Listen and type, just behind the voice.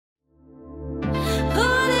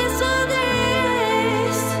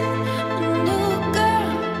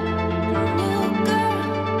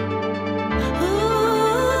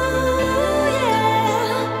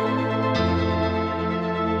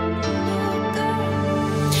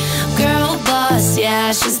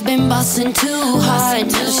yeah, she's been bossing too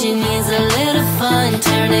hard. Now she needs a little fun.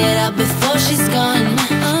 Turn it up before she's gone.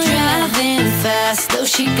 Driving fast, though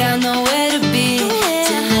she got nowhere to be.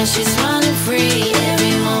 Tonight she's running free.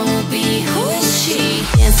 Everyone will be, who is she?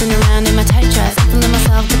 Dancing around in my tight dress, feeling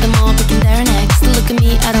myself, but them all picking their necks. Look at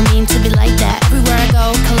me, I don't mean to be like that. Everywhere I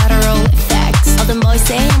go, collateral effects. All them boys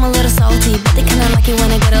say I'm a little salty, but they kinda like it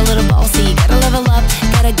when I get a little ballsy. Gotta level up,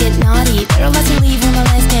 gotta get naughty. Better let you leave when my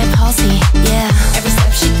legs get palsy. Yeah, every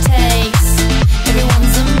step she takes,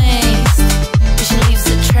 everyone's amazed. But she leaves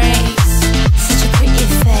a trace, such a pretty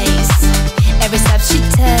face. Every step she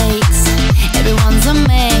takes, everyone's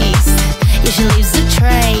amazed. Yeah, she leaves a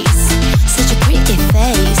trace, such a pretty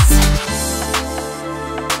face.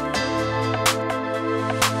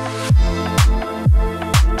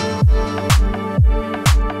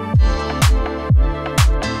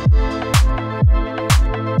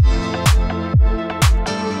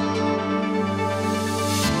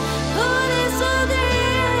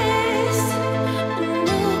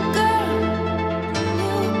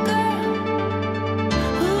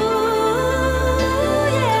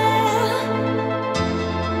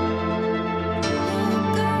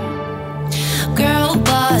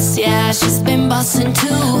 Yeah, she's been bossing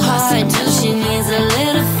too hard. Now she needs a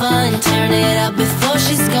little fun. Turn it up before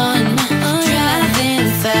she's gone. Driving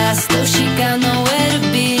fast, though she got nowhere to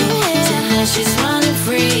be. Tonight she's running.